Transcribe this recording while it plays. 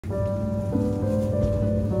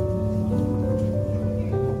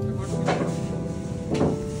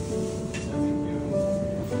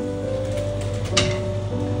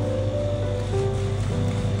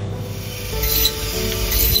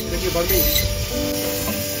Ada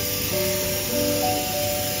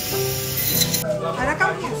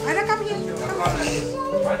come here. Ada come here.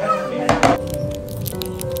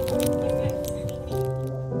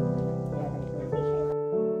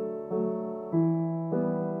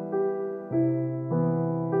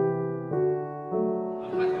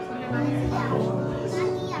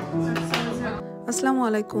 আসসালামু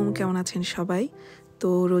আলাইকুম, কেমন আছেন সবাই?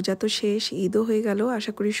 তো রোজা তো শেষ, ঈদও হয়ে গেল।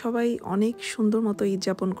 আশা করি সবাই অনেক সুন্দর মতো ঈদ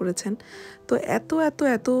যাপন করেছেন। তো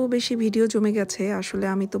এত বেশি ভিডিও জমে গেছে। আসলে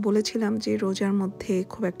আমি তো বলেছিলাম যে রোজার মধ্যে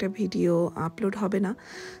খুব একটা ভিডিও আপলোড হবে না।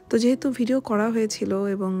 তো যেহেতু ভিডিও করা হয়েছিল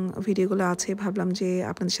এবং ভিডিওগুলো আছে, ভাবলাম যে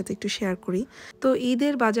আপনাদের সাথে একটু শেয়ার করি। তো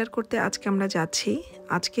ঈদের বাজার করতে আজকে আমরা যাচ্ছি।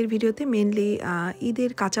 আজকের ভিডিওতে মেনলি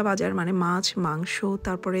ঈদের কাঁচা বাজার, মানে মাছ, মাংস,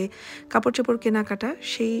 তারপরে কাপড় চোপড় কেনাকাটা,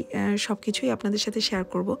 সেই সব কিছুই আপনাদের সাথে শেয়ার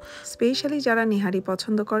করব। স্পেশালি যারা নিহারি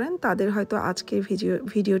পছন্দ করেন তাদের হয়তো আজকের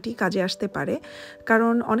ভিডিওটি কাজে আসতে পারে।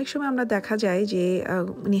 কারণ অনেক সময় আমরা দেখা যায় যে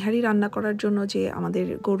নিহারি রান্না করার জন্য যে আমাদের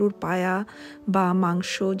গরুর পায়া বা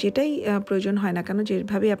মাংস যেটাই প্রয়োজন হয় না কেন,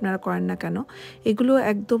 যেভাবে আপনারা করেন না কেন, এগুলো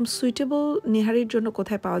একদম সুইটেবল নিহারির জন্য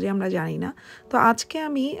কোথায় পাওয়া যায় আমরা জানি না। তো আজকে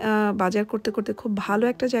আমি বাজার করতে করতে খুব ভালো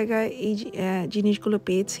একটা জায়গায় এই জিনিসগুলো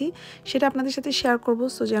পেয়েছি, সেটা আপনাদের সাথে শেয়ার করব,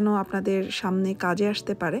 সো যেন আপনাদের সামনে কাজে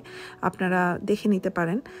আসতে পারে, আপনারা দেখে নিতে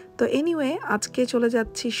পারেন। তো এনিওয়ে, আজকে চলে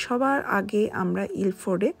যাচ্ছি সবার আগে আমরা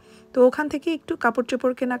ইলফোর্ডে। তো ওখান থেকে একটু কাপড়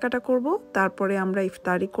চোপড় কেনাকাটা করব, তারপরে আমরা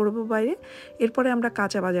ইফতারি করব বাইরে, এরপরে আমরা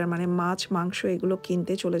কাঁচা বাজার মানে মাছ, মাংস এগুলো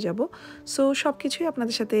কিনতে চলে যাব। সো সব কিছুই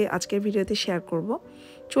আপনাদের সাথে আজকের ভিডিওতে শেয়ার করব।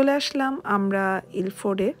 চলে আসলাম আমরা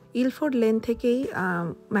ইলফোর্ডে। ইলফোর্ড লেন থেকেই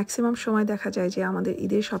ম্যাক্সিমাম সময় দেখা যায় যে আমাদের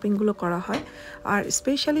ঈদের শপিংগুলো করা হয়, আর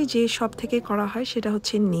স্পেশালি যে শপ থেকে করা হয় সেটা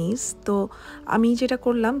হচ্ছে নিজ। তো আমি যেটা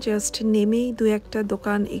করলাম, জাস্ট নেমেই দু একটা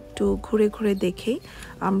দোকান একটু ঘুরে ঘুরে দেখেই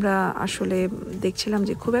আমরা আসলে দেখছিলাম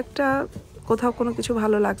যে খুব একটা কোথাও কোনো কিছু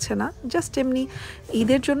ভালো লাগছে না। জাস্ট এমনি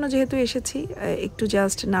ঈদের জন্য যেহেতু এসেছি, একটু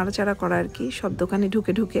জাস্ট নাড়াচাড়া করা আর কি, সব দোকানে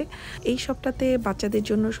ঢুকে ঢুকে। এই সবটাতে বাচ্চাদের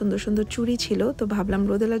জন্য সুন্দর সুন্দর চুড়ি ছিল, তো ভাবলাম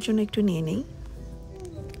রোদেলার জন্য একটু নিয়ে নেই।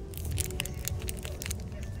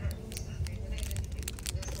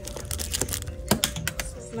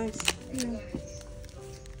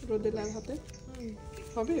 রোদেলার হাতে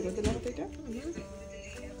হবে, রোদেলার হাতে এটা।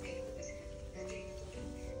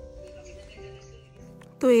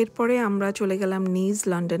 তো এরপরে আমরা চলে গেলাম নিজ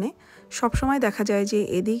লন্ডনে। সবসময় দেখা যায় যে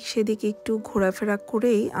এদিক সেদিক একটু ঘোরাফেরা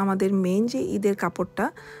করেই আমাদের মেন যে ঈদের কাপড়টা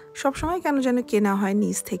সবসময় কেন যেন কেনা হয়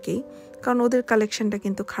নিজ থেকেই, কারণ ওদের কালেকশনটা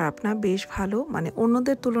কিন্তু খারাপ না, বেশ ভালো। মানে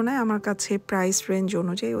অন্যদের তুলনায় আমার কাছে প্রাইস রেঞ্জ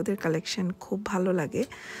অনুযায়ী ওদের কালেকশন খুব ভালো লাগে।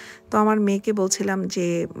 তো আমার মেয়েকে বলছিলাম যে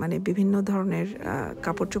মানে বিভিন্ন ধরনের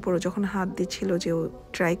কাপড় চোপড় যখন হাত দিচ্ছিল যে ও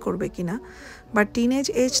ট্রাই করবে কিনা, বাট টিনেজ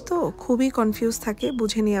এজ তো খুবই কনফিউজ থাকে,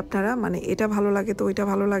 বুঝেনি আপনারা, মানে এটা ভালো লাগে তো ওইটা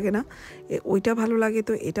ভালো লাগে না, ওইটা ভালো লাগে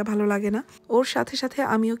তো এটা ভালো লাগে না। ওর সাথে সাথে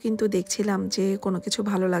আমিও কিন্তু দেখছিলাম যে কোনো কিছু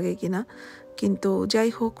ভালো লাগে কিনা, কিন্তু যাই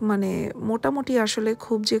হোক, মানে মোটামুটি আসলে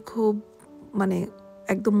খুব মানে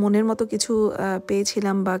একদম মনের মতো কিছু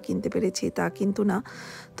পেয়েছিলাম বা কিনতে পেরেছি তা কিন্তু না।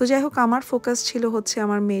 তো যাই হোক, আমার ফোকাস ছিল হচ্ছে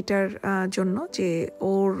আমার মেয়েটার জন্য, যে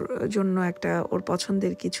ওর জন্য একটা ওর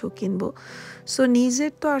পছন্দের কিছু কিনবো। সো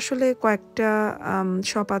নিজের তো আসলে কয়েকটা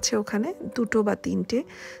শপ আছে ওখানে, দুটো বা তিনটে,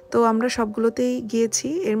 তো আমরা সবগুলোতেই গিয়েছি।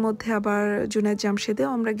 এর মধ্যে আবার জুনায়েদ জামশেদেও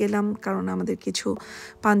আমরা গেলাম, কারণ আমাদের কিছু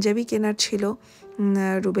পাঞ্জাবি কেনার ছিল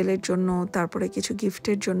রুবেলের জন্য, তারপরে কিছু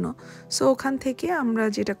গিফটের জন্য। সো ওখান থেকে আমরা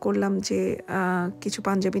যেটা করলাম যে কিছু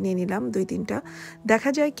পাঞ্জাবি নিয়ে নিলাম, 2-3টা। দেখা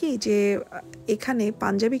যায় কি যে এখানে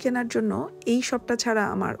পাঞ্জাবি কেনার জন্য এই শপটা ছাড়া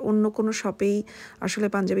আমার অন্য কোনো শপেই আসলে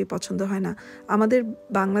পাঞ্জাবি পছন্দ হয় না। আমাদের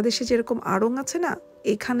বাংলাদেশে যেরকম আড়ং আছে না,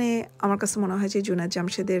 এখানে আমার কাছে মনে হয় যে জুনায়েদ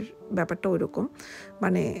জামশেদের ব্যাপারটা ওই রকম,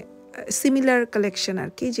 মানে সিমিলার কালেকশন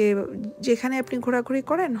আর কি, যে যেখানে আপনি ঘোরাঘুরি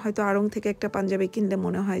করেন হয়তো আড়ং থেকে একটা পাঞ্জাবি কিনলে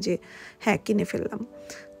মনে হয় যে হ্যাঁ কিনে ফেললাম।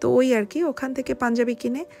 তো ওই আর কি, ওখান থেকে পাঞ্জাবি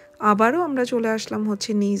কিনে আবারও আমরা চলে আসলাম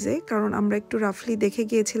হচ্ছে নিজে, কারণ আমরা একটু রাফলি দেখে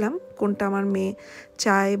গিয়েছিলাম কোনটা আমার মেয়ে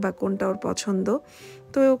চায় বা কোনটা ওর পছন্দ।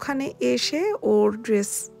 তো ওখানে এসে ওর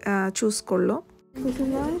ড্রেস চুজ করলো।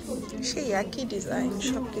 সেই একই ডিজাইন,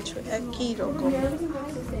 সব কিছু একই রকম,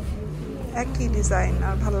 একই ডিজাইন,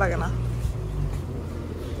 আর ভালো লাগে না,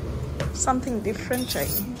 something different চাই।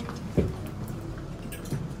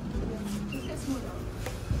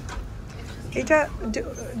 এটা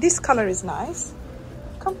this color is nice,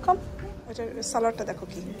 come এটা সালোয়ারটা দেখো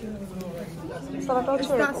কি, সালোয়ারটা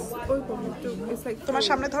হচ্ছে এরকম, তোমার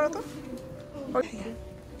সামনে ধরো তো।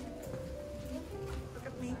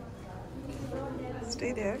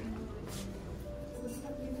 Stay there.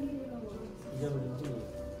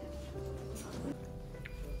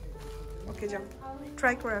 Okay, যাও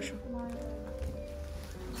ট্রাই করে আসো।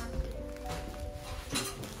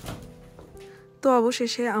 তো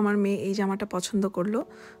অবশেষে আমার মেয়ে এই জামাটা পছন্দ করলো।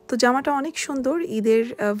 তো জামাটা অনেক সুন্দর। ঈদের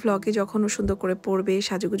ভ্লগে যখন ও সুন্দর করে পরবে,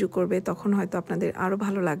 সাজুগুজু করবে, তখন হয়তো আপনাদের আরও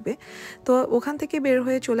ভালো লাগবে। তো ওখান থেকে বের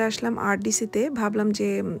হয়ে চলে আসলাম আরডিসিতে। ভাবলাম যে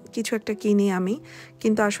কিছু একটা কিনি আমি,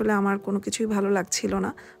 কিন্তু আসলে আমার কোনো কিছুই ভালো লাগছিল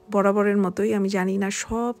না। বরাবরের মতোই, আমি জানি না,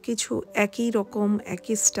 সব কিছু একই রকম,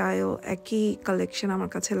 একই স্টাইল, একই কালেকশন আমার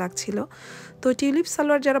কাছে লাগছিল। তো টিউলিপ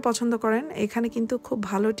সালোয়ার যারা পছন্দ করেন, এখানে কিন্তু খুব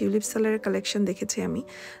ভালো টিউলিপ সালোয়ারের কালেকশন দেখেছি আমি।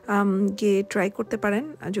 গিয়ে ট্রাই করতে পারেন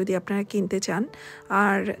যদি আপনারা কিনতে চান।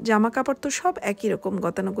 আর জামা কাপড় তো সব একই রকম,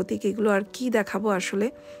 গতানুগতিক, এগুলো আর কি দেখাবো, আসলে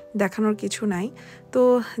দেখানোর কিছু নাই। তো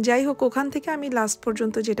যাই হোক, ওখান থেকে আমি লাস্ট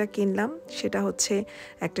পর্যন্ত যেটা কিনলাম সেটা হচ্ছে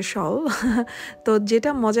একটা শল। তো যেটা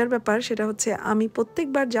মজার ব্যাপার সেটা হচ্ছে আমি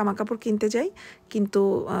প্রত্যেকবার জামা কাপড় কিনতে যাই, কিন্তু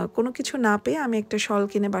কোনো কিছু না পেয়ে আমি একটা শল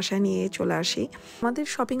কিনে বাসায় নিয়ে চলে আসি। আমাদের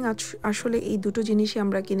শপিং আসলে এই দুটো জিনিসই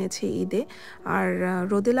আমরা কিনেছি ঈদে। আর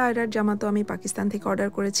রোদেলা আয়রার জামা তো আমি পাকিস্তান থেকে অর্ডার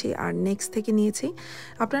করেছি আর নেক্সট থেকে নিয়েছি।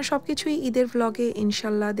 আপনারা সব কিছুই ঈদের ভ্লগে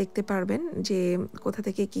ইনশাল্লাহ দেখতে পারবেন যে কোথা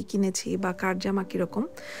থেকে কি কিনেছি বা কার জামা কীরকম।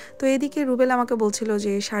 তো এদিকে রুবেল আমাকে বলছিল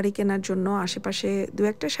যে শাড়ি কেনার জন্য। আশেপাশে দু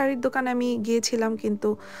একটা শাড়ির দোকানে আমি গিয়েছিলাম, কিন্তু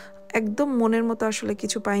একদম মনের মতো আসলে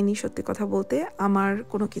কিছু পাইনি। সত্যি কথা বলতে আমার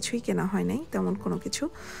কোনো কিছুই কেনা হয় নাই, তেমন কোনো কিছু।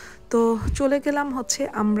 তো চলে গেলাম হচ্ছে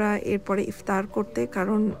আমরা এরপরে ইফতার করতে,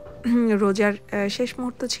 কারণ রোজার শেষ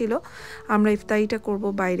মুহূর্ত ছিল। আমরা ইফতারিটা করব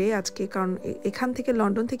বাইরে আজকে, কারণ এখান থেকে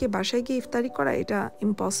লন্ডন থেকে বাসায় গিয়ে ইফতারি করা এটা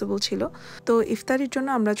ইম্পসিবল ছিল। তো ইফতারির জন্য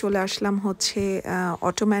আমরা চলে আসলাম হচ্ছে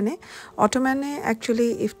অটোম্যানে। অ্যাকচুয়ালি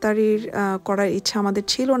ইফতারির করার ইচ্ছা আমাদের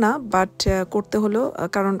ছিল না, বাট করতে হলো,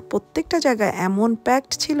 কারণ প্রত্যেকটা জায়গায় এমন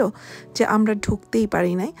প্যাকড ছিল যে আমরা ঢুকতেই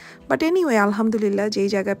পারি নাই। বাট এনিওয়ে, আলহামদুলিল্লাহ যেই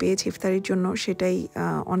জায়গা পেয়েছি ইফতারির জন্য সেটাই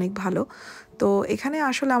অনেক ভালো। তো এখানে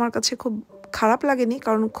আসলে আমার কাছে খুব খারাপ লাগেনি,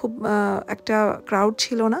 কারণ খুব একটা ক্রাউড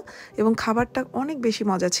ছিল না এবং খাবারটা অনেক বেশি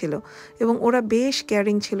মজা ছিল এবং ওরা বেশ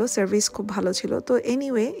কেয়ারিং ছিল, সার্ভিস খুব ভালো ছিল। তো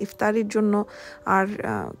এনিওয়ে, ইফতারির জন্য আর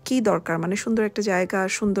কি দরকার, মানে সুন্দর একটা জায়গা,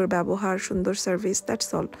 সুন্দর ব্যবহার, সুন্দর সার্ভিস, দ্যাটস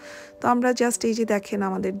অল। তো আমরা জাস্ট এই যে দেখেন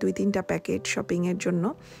আমাদের 2-3টা প্যাকেট শপিংয়ের জন্য।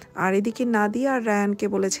 আর এদিকে নাদিয়া আর রায়ানকে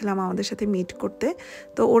বলেছিলাম আমাদের সাথে মিট করতে,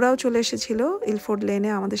 তো ওরাও চলে এসেছিল ইলফোর্ড লেনে,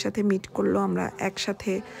 আমাদের সাথে মিট করলো। আমরা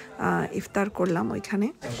একসাথে ইফতার করলাম ওইখানে।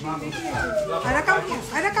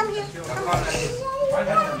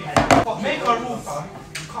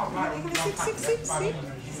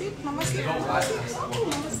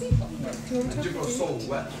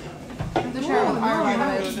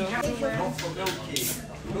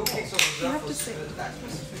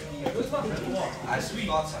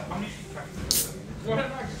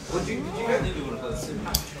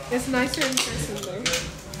 It's nicer in person though.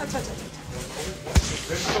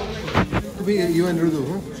 You and Rudu,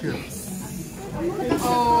 huh? Sure.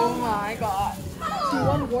 Oh my god. Do you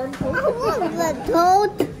want warm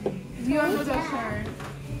coat? Do you want to shirt?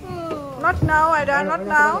 Not now, Ada, not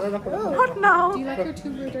now. Not now. Do you like her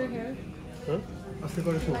two braider hair? Huh?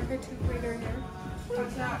 Like her two braider hair?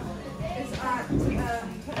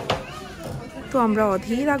 তো আমরা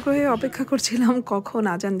অধীর আগ্রহে অপেক্ষা করছিলাম কখন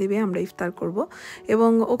আজান দিবে, আমরা ইফতার করব।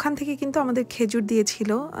 এবং ওখান থেকে কিন্তু আমাদের খেজুর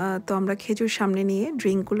দিয়েছিল, তো আমরা খেজুর সামনে নিয়ে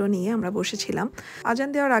ড্রিঙ্কগুলো নিয়ে আমরা বসেছিলাম। আজান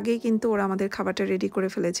দেওয়ার আগেই কিন্তু ওরা আমাদের খাবারটা রেডি করে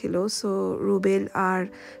ফেলেছিল। সো রুবেল আর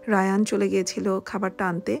রায়ান চলে গিয়েছিল খাবারটা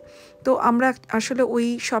আনতে। তো আমরা আসলে ওই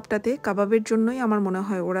শপটাতে কাবাবের জন্যই আমার মনে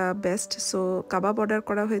হয় ওরা বেস্ট, সো কাবাব অর্ডার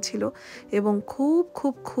করা হয়েছিল এবং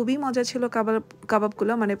খুবই মজা ছিল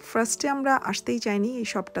কাবাবগুলো। মানে ফার্স্টে আমরা আসতেই চাইনি এই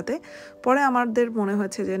শপটাতে, পরে আমাদের মনে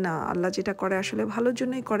হয়েছে যে না, আল্লাহ যেটা করে আসলে ভালোর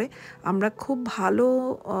জন্যই করে। আমরা খুব ভালো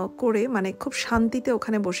করে, মানে খুব শান্তিতে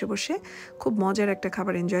ওখানে বসে বসে খুব মজার একটা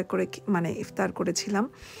খাবার এনজয় করে মানে ইফতার করেছিলাম।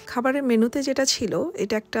 খাবারের মেনুতে যেটা ছিল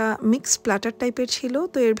এটা একটা মিক্সড প্ল্যাটার টাইপের ছিল।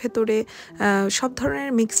 তো এর ভেতরে সব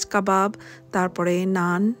ধরনের মিক্সড কাবাব, তারপরে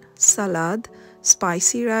নান, সালাদ,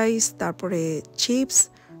 স্পাইসি রাইস, তারপরে চিপস,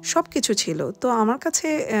 সব কিছু ছিল। তো আমার কাছে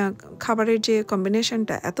খাবারের যে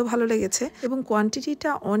কম্বিনেশনটা এত ভালো লেগেছে এবং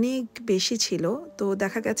কোয়ান্টিটিটা অনেক বেশি ছিল। তো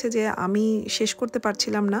দেখা গেছে যে আমি শেষ করতে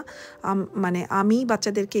পারছিলাম না, মানে আমি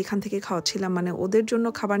বাচ্চাদেরকে এখান থেকে খাওয়াচ্ছিলাম, মানে ওদের জন্য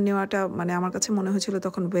খাবার নেওয়াটা মানে আমার কাছে মনে হয়েছিল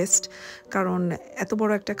তখন ওয়েস্ট, কারণ এত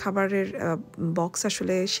বড় একটা খাবারের বক্স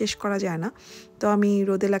আসলে শেষ করা যায় না। তো আমি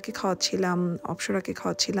রোদেলাকে খাওয়াচ্ছিলাম, অপসরাকে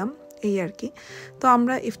খাওয়াচ্ছিলাম, এই আর কি। তো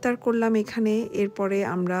আমরা ইফতার করলাম এখানে। এরপরে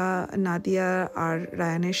আমরা নাদিয়া আর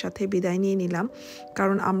রায়ানের সাথে বিদায় নিয়ে নিলাম,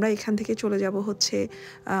 কারণ আমরা এখান থেকে চলে যাব হচ্ছে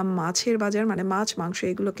মাছের বাজার, মানে মাছ মাংস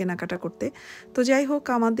এগুলো কেনাকাটা করতে। তো যাই হোক,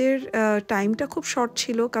 আমাদের টাইমটা খুব শর্ট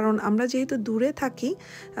ছিল, কারণ আমরা যেহেতু দূরে থাকি,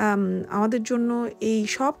 আমাদের জন্য এই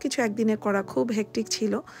সব কিছু একদিনে করা খুব হেক্টিক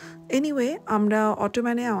ছিল। এনিওয়ে, আমরা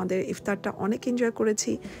অটোম্যানে আমাদের ইফতারটা অনেক এনজয়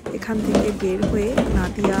করেছি। এখান থেকে বের হয়ে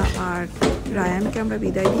নাদিয়া আর রায়ানকে আমরা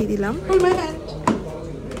বিদায় দিয়ে দিলাম।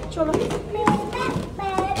 চলো।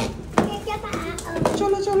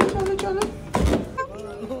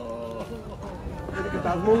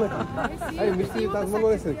 তাজমহল নাকি? আরে মিষ্টি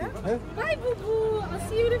তাজমহল আছে কি? হ্যাঁ? Bye, boo boo. I'll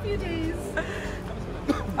see you in a few days.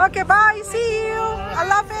 Okay, bye. See you.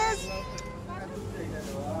 Allah Hafiz.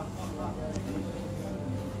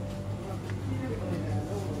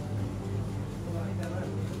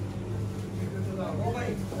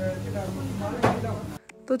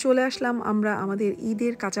 তো চলে আসলাম আমরা আমাদের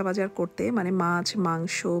ঈদের কাঁচা বাজার করতে, মানে মাছ,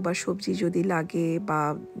 মাংস বা সবজি যদি লাগে বা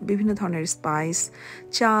বিভিন্ন ধরনের স্পাইস,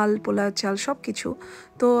 চাল, পোলা চাল সব কিছু।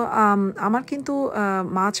 তো আমার কিন্তু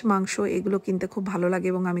মাছ, মাংস এগুলো কিনতে খুব ভালো লাগে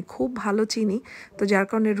এবং আমি খুব ভালো চিনি। তো যার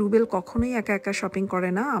কারণে রুবেল কখনোই একা একা শপিং করে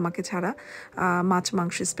না আমাকে ছাড়া, মাছ,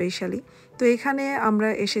 মাংস স্পেশালি। তো এখানে আমরা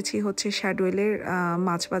এসেছি হচ্ছে শ্যাডওয়েলের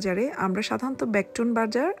মাছ বাজারে। আমরা সাধারণত বেকটন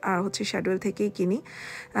বাজার আর হচ্ছে শ্যাডওয়েল থেকেই কিনি।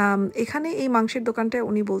 এখানে এই মাংসের দোকানটায়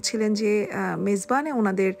উনি বলছিলেন যে মেজবানে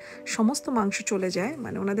ওনাদের সমস্ত মাংস চলে যায়,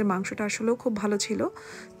 মানে ওনাদের মাংসটা আসলেও খুব ভালো ছিল।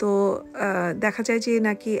 তো দেখা যায় যে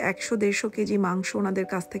নাকি 100-150 কেজি মাংস ওনাদের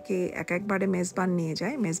কাছ থেকে একবারে মেজবান নিয়ে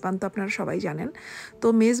যায়। মেজবান তো আপনারা সবাই জানেন। তো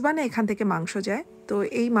মেজবানে এখান থেকে মাংস যায়। তো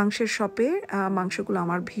এই মাংসের শপের মাংসগুলো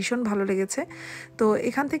আমার ভীষণ ভালো লেগেছে। তো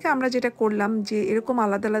এখান থেকে আমরা যেটা করলাম যে এরকম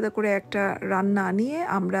আলাদা আলাদা করে একটা রান্না নিয়ে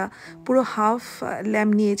আমরা পুরো হাফ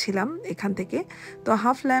ল্যাম্ব নিয়েছিলাম এখান থেকে। তো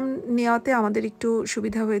হাফ ল্যাম্ব নেওয়াতে আমাদের একটু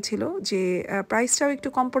সুবিধা হয়েছিল যে প্রাইসটাও একটু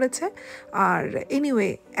কম পড়েছে, আর এনিওয়ে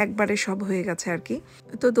একবারে সব হয়ে গেছে আর কি।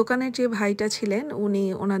 তো দোকানের যে ভাইটা ছিলেন উনি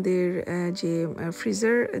ওনাদের যে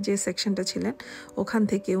ফ্রিজার যে সেকশনটা ছিলেন ওখান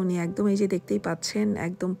থেকে উনি একদম এই যে দেখতেই পাচ্ছেন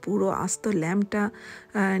একদম পুরো আস্ত ল্যাম্বটা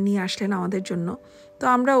নিয়ে আসলেন আমাদের জন্য। তো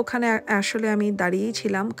আমরা ওখানে আসলে আমি দাঁড়িয়েই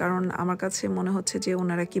ছিলাম, কারণ আমার কাছে মনে হচ্ছে যে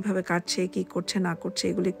ওনারা কিভাবে কাটছে, কি করছে না করছে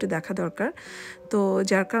এগুলো একটু দেখা দরকার। তো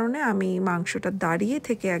যার কারণে আমি মাংসটা দাঁড়িয়ে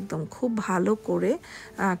থেকে একদম খুব ভালো করে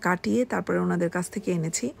কাটিয়ে তারপরে ওনাদের কাছ থেকে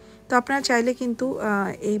এনেছি। তো আপনারা চাইলে কিন্তু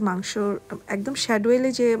এই মাংস একদম শ্যাডওয়েলে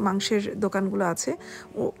যে মাংসের দোকানগুলো আছে,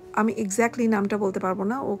 আমি এক্স্যাক্টলি নামটা বলতে পারবো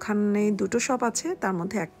না, ওখানে দুটো শপ আছে, তার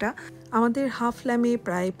মধ্যে একটা। আমাদের হাফ ল্যামে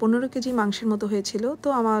প্রায় 15 কেজি মাংসের মতো হয়েছিল। তো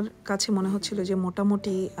আমার কাছে মনে হচ্ছিল যে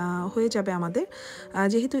মোটামুটি হয়ে যাবে আমাদের,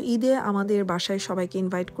 যেহেতু ঈদে আমাদের বাসায় সবাইকে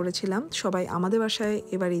ইনভাইট করেছিলাম, সবাই আমাদের বাসায়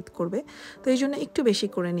এবার ঈদ করবে, তো এই জন্য একটু বেশি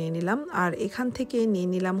করে নিয়ে নিলাম। আর এখান থেকে নিয়ে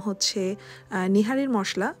নিলাম হচ্ছে নিহারির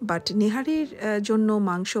মশলা, বাট নিহারির জন্য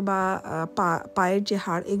মাংস বা পায়ের যে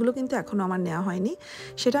হাড় এগুলো কিন্তু এখনও আমার নেওয়া হয়নি,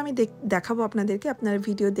 সেটা আমি দেখাবো আপনাদেরকে। আপনারা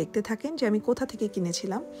ভিডিও দেখতে থাকেন যে আমি কোথা থেকে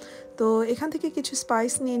কিনেছিলাম। তো এখান থেকে কিছু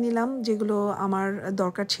স্পাইস নিয়ে নিলাম যেগুলো আমার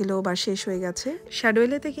দরকার ছিল বা শেষ হয়ে গেছে।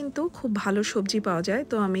 শ্যাডওয়েলেতে কিন্তু খুব ভালো সবজি পাওয়া যায়,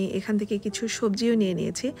 তো আমি এখান থেকে কিছু সবজিও নিয়ে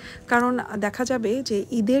নিয়েছি, কারণ দেখা যাবে যে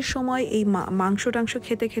ঈদের সময় এই মাংস টাংস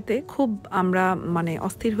খেতে খেতে খুব আমরা মানে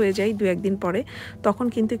অস্থির হয়ে যাই 2-1 দিন পরে, তখন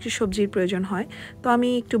কিন্তু একটু সবজির প্রয়োজন হয়। তো আমি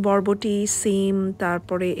একটু বরবটি, সিম,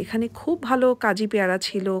 তারপরে এখানে খুব ভালো কাজি পেয়ারা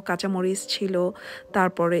ছিল, কাঁচামরিচ ছিল,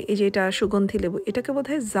 তারপরে এই যে এটা সুগন্ধি লেবু, এটাকে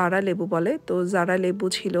বোধহয় জারা লেবু বলে, তো জারা লেবু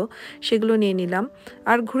ছিল, সেগুলো নিয়ে নিলাম।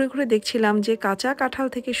 আর ঘুরে ঘুরে দেখছিলাম যে কাঁচা কাঁঠাল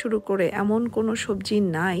থেকে শুরু করে এমন কোনো সবজি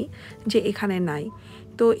নাই যে এখানে নাই।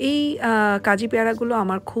 তো এই কাজি পেয়ারাগুলো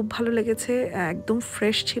আমার খুব ভালো লেগেছে, একদম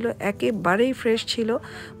ফ্রেশ ছিল, একেবারেই ফ্রেশ ছিল,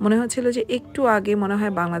 মনে হচ্ছিল যে একটু আগে মনে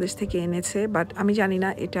হয় বাংলাদেশ থেকে এনেছে, বাট আমি জানি না,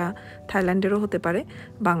 এটা থাইল্যান্ডেরও হতে পারে,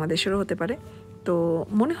 বাংলাদেশেরও হতে পারে, তো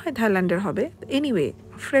মনে হয় থাইল্যান্ডের হবে। এনিওয়ে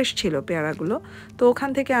ফ্রেশ ছিল পেয়ারাগুলো। তো ওখান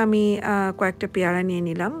থেকে আমি কয়েকটা পেয়ারা নিয়ে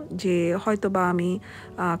নিলাম, যে হয়তো বা আমি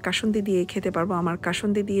কাসুন্দি দিয়ে খেতে পারবো। আমার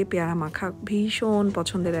কাসুন্দি দিয়ে পেয়ারা মাখা ভীষণ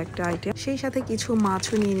পছন্দের একটা আইটেম। সেই সাথে কিছু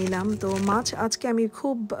মাছও নিয়ে নিলাম। তো মাছ আজকে আমি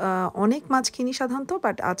খুব অনেক মাছ কিনি সাধারণত,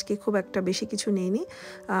 বাট আজকে খুব একটা বেশি কিছু নিইনি।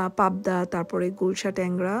 পাবদা, তারপরে গুলশা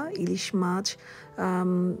ট্যাংরা, ইলিশ মাছ,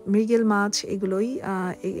 মৃগেল মাছ, এগুলোই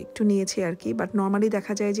একটু নিয়েছি আর কি। বাট নর্মালি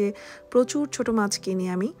দেখা যায় যে প্রচুর ছোট মাছ কিনি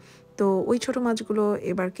আমি, তো ওই ছোট মাছগুলো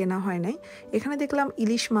এবার কেনা হয় নাই। এখানে দেখলাম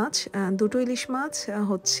ইলিশ মাছ, দুটো ইলিশ মাছ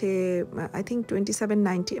হচ্ছে আই থিঙ্ক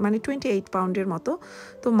 2790, মানে 28 পাউন্ডের মতো।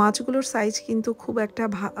 তো মাছগুলোর সাইজ কিন্তু খুব একটা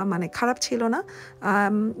মানে খারাপ ছিল না।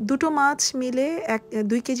 দুটো মাছ মিলে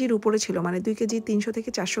 2 কেজির উপরে ছিল, মানে 2 কেজি 300 থেকে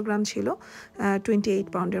 400 গ্রাম ছিল, 28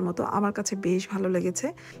 পাউন্ডের মতো। আমার কাছে বেশ ভালো লেগেছে।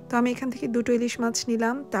 তো আমি এখান থেকে দুটো ইলিশ মাছ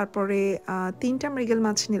নিলাম, তারপরে 3টা মৃগেল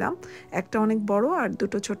মাছ নিলাম, একটা অনেক বড় আর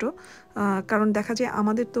দুটো ছোট, কারণ দেখা যায়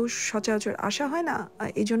আমাদের তো সচরাচর আসা হয় না,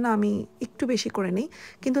 এই জন্য আমি একটু বেশি করে নিই।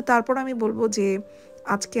 কিন্তু তারপর আমি বলবো যে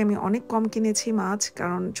আজকে আমি অনেক কম কিনেছি মাছ,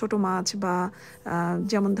 কারণ ছোট মাছ বা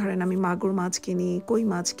যেমন ধরেন আমি মাগুর মাছ কিনি, কই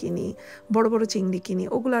মাছ কিনি, বড় বড় চিংড়ি কিনি,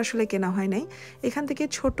 ওগুলো আসলে কেনা হয় নাই। এখান থেকে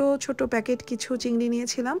ছোট ছোট প্যাকেট কিছু চিংড়ি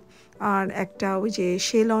নিয়েছিলাম, আর একটা ওই যে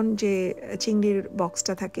শেলন যে চিংড়ির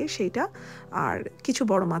বক্সটা থাকে সেইটা, আর কিছু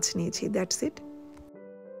বড় মাছ নিয়েছি, দ্যাটস ইট।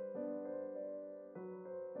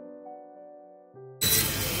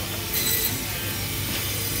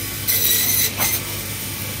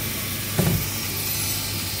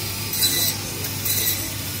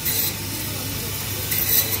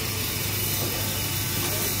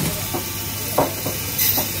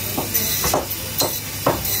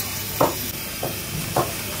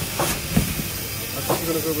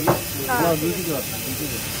 করে করবেন না? না, দুই কেজি আছে, দুই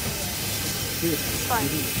কেজি। ঠিক আছে। Fine.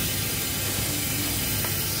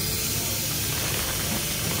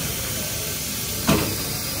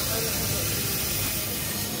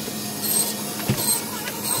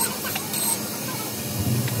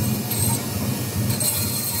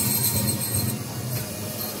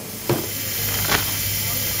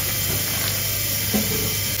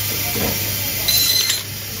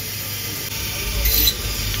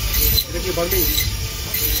 এটা কি বার্মি?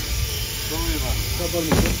 সব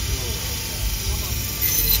বার্মি।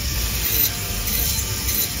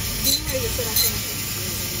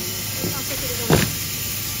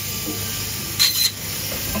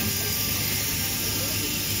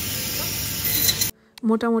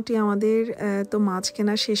 মোটামুটি আমাদের তো মাছ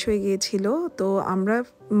কেনা শেষ হয়ে গিয়েছিল। তো আমরা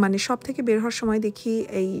মানে সব থেকে বের হওয়ার সময় দেখি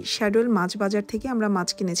এই শ্যাডোল মাছ বাজার থেকে আমরা মাছ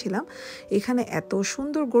কিনেছিলাম। এখানে এত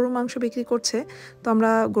সুন্দর গরু মাংস বিক্রি করছে। তো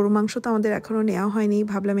আমরা গরু মাংস তো আমাদের এখনও নেওয়া হয়নি,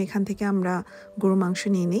 ভাবলাম এখান থেকে আমরা গরু মাংস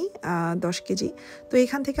নিয়ে নিই 10 কেজি। তো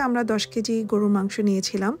এখান থেকে আমরা 10 কেজি গরুর মাংস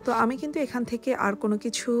নিয়েছিলাম। তো আমি কিন্তু এখান থেকে আর কোনো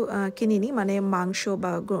কিছু কিনিনি, মানে মাংস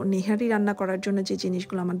বা নেহারি রান্না করার জন্য যে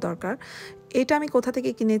জিনিসগুলো আমার দরকার, এটা আমি কোথা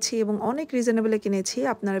থেকে কিনেছি এবং অনেক রিজনেবলে কিনেছি।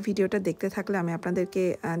 আপনারা ভিডিওটা দেখতে থাকলে আমি আপনাদেরকে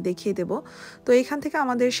দেখিয়ে দেব। তো এখান থেকে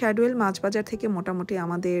আমাদের শ্যাডোয়েল মাছ বাজার থেকে মোটামুটি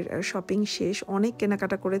আমাদের শপিং শেষ, অনেক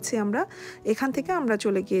কেনাকাটা করেছি আমরা। এখান থেকে আমরা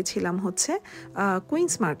চলে গিয়েছিলাম হচ্ছে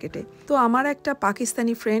কুইন্স মার্কেটে। তো আমার একটা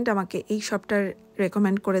পাকিস্তানি ফ্রেন্ড আমাকে এই শপটার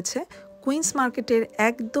রেকমেন্ড করেছে। কুইন্স মার্কেটের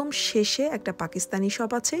একদম শেষে একটা পাকিস্তানি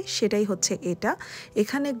শপ আছে, সেটাই হচ্ছে এটা।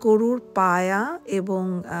 এখানে গরুর পায়া এবং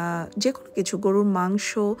যে কোনো কিছু, গরুর মাংস,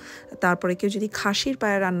 তারপরে কেউ যদি খাসির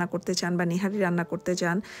পায়া রান্না করতে চান বা নেহারি রান্না করতে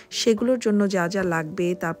চান সেগুলোর জন্য যা যা লাগবে,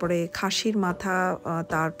 তারপরে খাসির মাথা,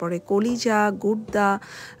 তারপরে কলিজা, গুর্দা,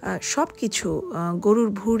 সব কিছু, গরুর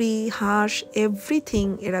ভুঁড়ি, হাঁস, এভরিথিং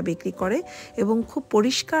এরা বিক্রি করে এবং খুব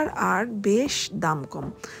পরিষ্কার আর বেশ দাম কম।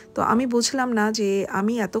 তো আমি বুঝলাম না যে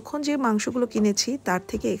আমি এতক্ষণ যে মাংসগুলো কিনেছি তার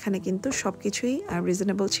থেকে এখানে কিন্তু সব কিছুই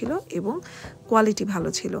রিজনেবল ছিল এবং কোয়ালিটি ভালো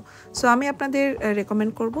ছিল। সো আমি আপনাদের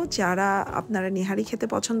রেকমেন্ড করব, যারা আপনারা নিহারি খেতে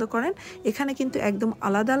পছন্দ করেন, এখানে কিন্তু একদম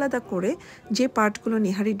আলাদা আলাদা করে যে পার্টগুলো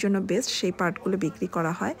নিহারির জন্য বেস্ট সেই পার্টগুলো বিক্রি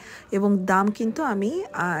করা হয় এবং দাম কিন্তু আমি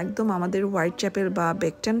একদম আমাদের হোয়াইট চ্যাপেল বা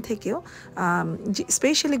বেকটন থেকেও,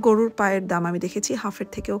 স্পেশালি গরুর পায়ের দাম আমি দেখেছি হাফের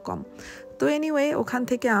থেকেও কম। তো এনিওয়ে ওখান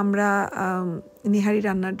থেকে আমরা নিহারি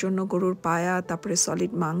রান্নার জন্য গরুর পায়া, তারপরে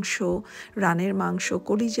সলিড মাংস, রানের মাংস,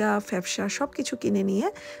 কলিজা, ফ্যাপসা সব কিছু কিনে নিয়ে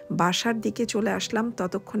বাসার দিকে চলে আসলাম।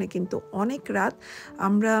 ততক্ষণে কিন্তু অনেক রাত,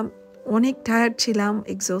 আমরা অনেক টায়ার্ড ছিলাম,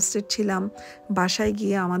 এক্সস্টেড ছিলাম। বাসায়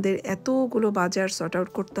গিয়ে আমাদের এতগুলো বাজার সর্ট আউট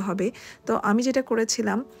করতে হবে। তো আমি যেটা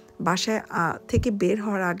করেছিলাম, বাসায় থেকে বের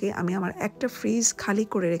হওয়ার আগে আমি আমার একটা ফ্রিজ খালি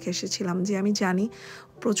করে রেখে এসেছিলাম, যে আমি জানি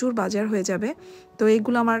প্রচুর বাজার হয়ে যাবে। তো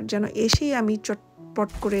এইগুলো আমার যেন এসেই আমি চটপট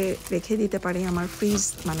করে রেখে দিতে পারি, আমার ফ্রিজ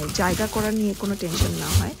মানে জায়গা করা নিয়ে কোনো টেনশন না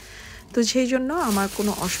হয়। তো সেই জন্য আমার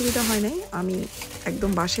কোনো অসুবিধা হয় নাই। আমি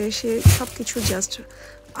একদম বাসায় এসে সব কিছু জাস্ট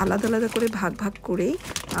আলাদা আলাদা করে ভাগ ভাগ করেই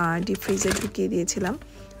ডিপ ফ্রিজে ঢুকিয়ে দিয়েছিলাম,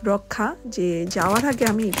 রক্ষা যে যাওয়ার আগে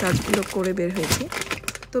আমি কাজগুলো করে বের হয়েছি।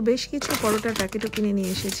 তো বেশ কিছু পরোটার প্যাকেটও কিনে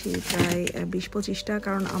নিয়ে এসেছি, প্রায় 20-25টা,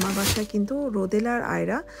 কারণ আমার বাসায় কিন্তু রোদেলা আর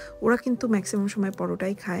আয়রা ওরা কিন্তু ম্যাক্সিমাম সময়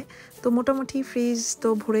পরোটাই খায়। তো মোটামুটি ফ্রিজ তো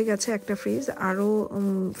ভরে গেছে, একটা ফ্রিজ আরও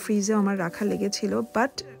ফ্রিজেও আমার রাখা লেগেছিল,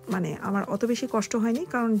 বাট মানে আমার অত বেশি কষ্ট হয়নি,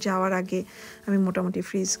 কারণ যাওয়ার আগে আমি মোটামুটি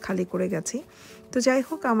ফ্রিজ খালি করে গেছি। তো যাই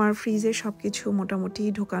হোক, আমার ফ্রিজে সব কিছু মোটামুটি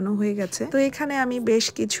ঢোকানো হয়ে গেছে। তো এখানে আমি বেশ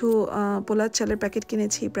কিছু পোলার চালের প্যাকেট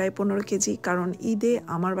কিনেছি, প্রায় 15 কেজি, কারণ ঈদে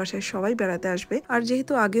আমার বাসায় সবাই বেড়াতে আসবে। আর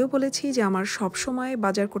যেহেতু আগেও বলেছি যে আমার সব সময়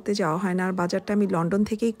বাজার করতে যাওয়া হয় না, আর বাজারটা আমি লন্ডন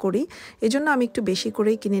থেকেই করি, এজন্য আমি একটু বেশি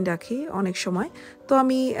করেই কিনে রাখি অনেক সময়। তো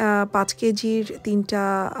আমি 5 কেজির 3টা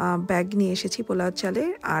ব্যাগ নিয়ে এসেছি পোলার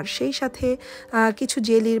চালের, আর সেই সাথে কিছু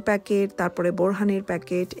জেলির প্যাকেট, তারপরে বোরহানের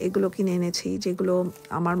প্যাকেট, এগুলো কিনে এনেছি, যেগুলো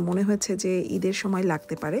আমার মনে হয়েছে যে ঈদের সময়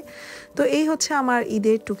লাগতে পারে। তো এই হচ্ছে আমার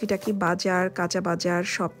ঈদের টুকিটাকি বাজার, কাঁচা বাজার,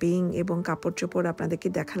 শপিং এবং কাপড় চোপড় আপনাদেরকে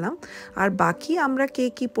দেখালাম। আর বাকি আমরা কে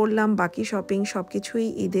কী পরলাম, বাকি শপিং সব কিছুই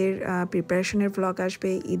ঈদের প্রিপারেশনের ভ্লগ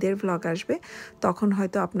আসবে, ঈদের ভ্লগ আসবে, তখন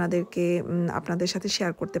হয়তো আপনাদের সাথে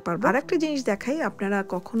শেয়ার করতে পারবো। আর একটা জিনিস দেখাই, আপনারা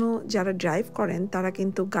কখনো যারা ড্রাইভ করেন তারা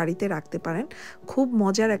কিন্তু গাড়িতে রাখতে পারেন, খুব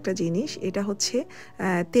মজার একটা জিনিস। এটা হচ্ছে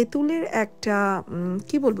তেঁতুলের একটা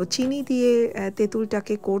কি বলবো, চিনি দিয়ে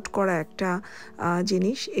তেঁতুলটাকে কোট করা একটা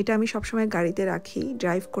জিনিস। এটা আমি সবসময় গাড়িতে রাখি,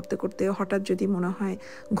 ড্রাইভ করতে করতে হঠাৎ যদি মনে হয়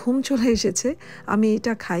ঘুম চলে এসেছে, আমি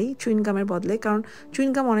এটা খাই চুইনগামের বদলে, কারণ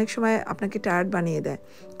চুইনগাম অনেক সময় আপনাকে টায়ার্ড বানিয়ে দেয়,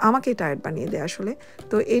 আমাকে টায়ার্ড বানিয়ে দেয় আসলে।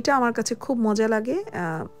 তো এটা আমার কাছে খুব মজা লাগে,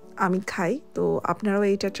 আমি খাই। তো আপনারাও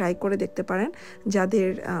এইটা ট্রাই করে দেখতে পারেন, যাদের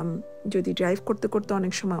যদি ড্রাইভ করতে করতে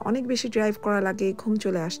অনেক সময় অনেক বেশি ড্রাইভ করা লাগে, ঘুম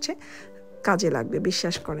চলে আসছে, কাজে লাগবে,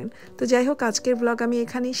 বিশ্বাস করেন। তো যাই হোক, আজকের ব্লগ আমি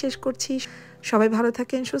এখানেই শেষ করছি। সবাই ভালো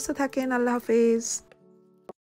থাকেন, সুস্থ থাকেন, আল্লাহ হাফেজ।